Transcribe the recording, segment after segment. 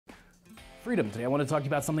Freedom. Today I want to talk to you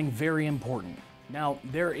about something very important. Now,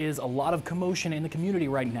 there is a lot of commotion in the community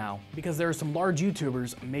right now because there are some large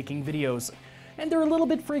YouTubers making videos and they're a little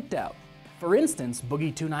bit freaked out. For instance,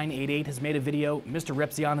 Boogie2988 has made a video,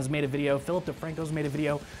 MrRepzion has made a video, Philip DeFranco's made a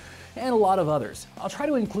video, and a lot of others. I'll try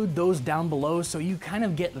to include those down below so you kind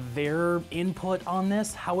of get their input on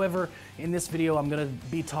this. However, in this video I'm going to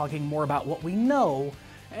be talking more about what we know,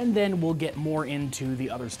 and then we'll get more into the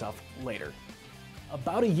other stuff later.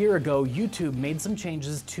 About a year ago, YouTube made some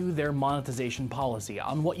changes to their monetization policy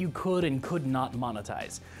on what you could and could not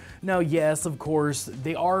monetize. Now, yes, of course,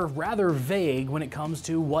 they are rather vague when it comes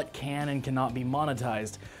to what can and cannot be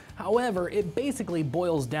monetized. However, it basically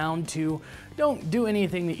boils down to don't do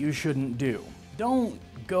anything that you shouldn't do. Don't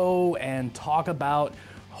go and talk about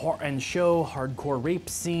and show hardcore rape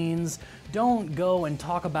scenes. Don't go and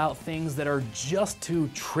talk about things that are just to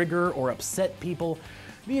trigger or upset people.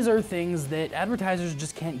 These are things that advertisers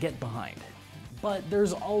just can't get behind. But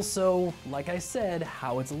there's also, like I said,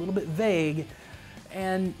 how it's a little bit vague,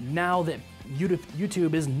 and now that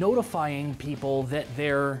YouTube is notifying people that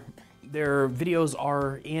their videos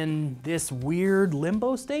are in this weird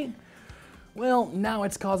limbo state, well, now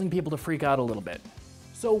it's causing people to freak out a little bit.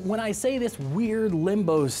 So when I say this weird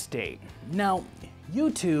limbo state, now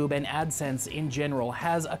YouTube and AdSense in general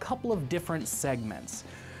has a couple of different segments.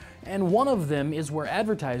 And one of them is where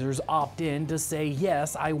advertisers opt in to say,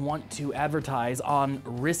 yes, I want to advertise on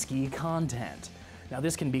risky content. Now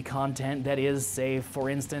this can be content that is, say,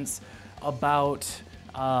 for instance, about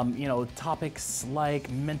topics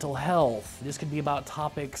like mental health. This could be about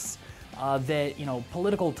topics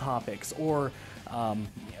political topics or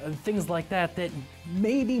things like that that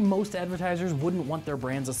maybe most advertisers wouldn't want their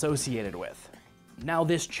brands associated with. Now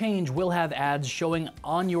this change will have ads showing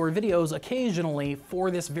on your videos occasionally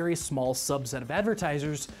for this very small subset of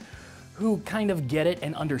advertisers who kind of get it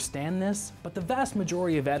and understand this, but the vast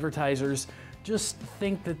majority of advertisers just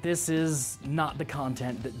think that this is not the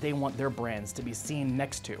content that they want their brands to be seen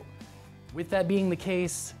next to. With that being the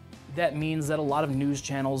case, that means that a lot of news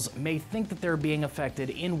channels may think that they're being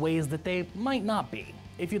affected in ways that they might not be.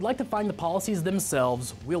 If you'd like to find the policies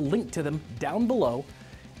themselves, we'll link to them down below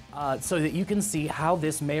so that you can see how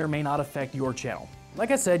this may or may not affect your channel.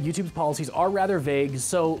 Like I said, YouTube's policies are rather vague,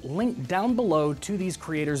 so link down below to these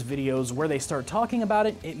creators' videos where they start talking about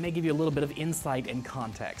it. It may give you a little bit of insight and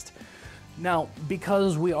context. Now,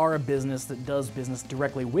 because we are a business that does business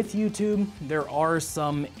directly with YouTube, there are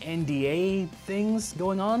some NDA things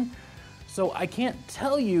going on. So I can't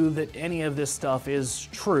tell you that any of this stuff is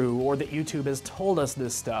true or that YouTube has told us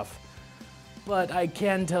this stuff. But I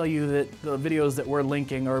can tell you that the videos that we're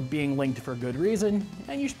linking are being linked for good reason,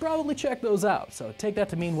 and you should probably check those out, so take that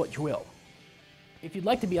to mean what you will. If you'd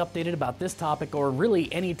like to be updated about this topic or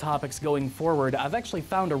really any topics going forward, I've actually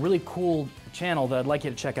found a really cool channel that I'd like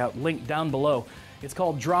you to check out, linked down below. It's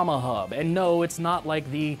called DramaHub, and no, it's not like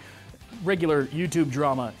the regular YouTube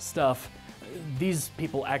drama stuff. These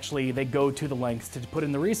people actually, they go to the lengths to put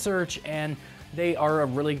in the research, and they are a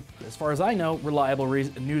really, as far as I know, reliable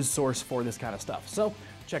news source for this kind of stuff. So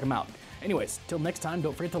check them out. Anyways, till next time,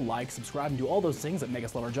 don't forget to like, subscribe, and do all those things that make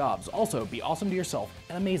us love our jobs. Also, be awesome to yourself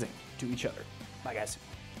and amazing to each other. Bye, guys.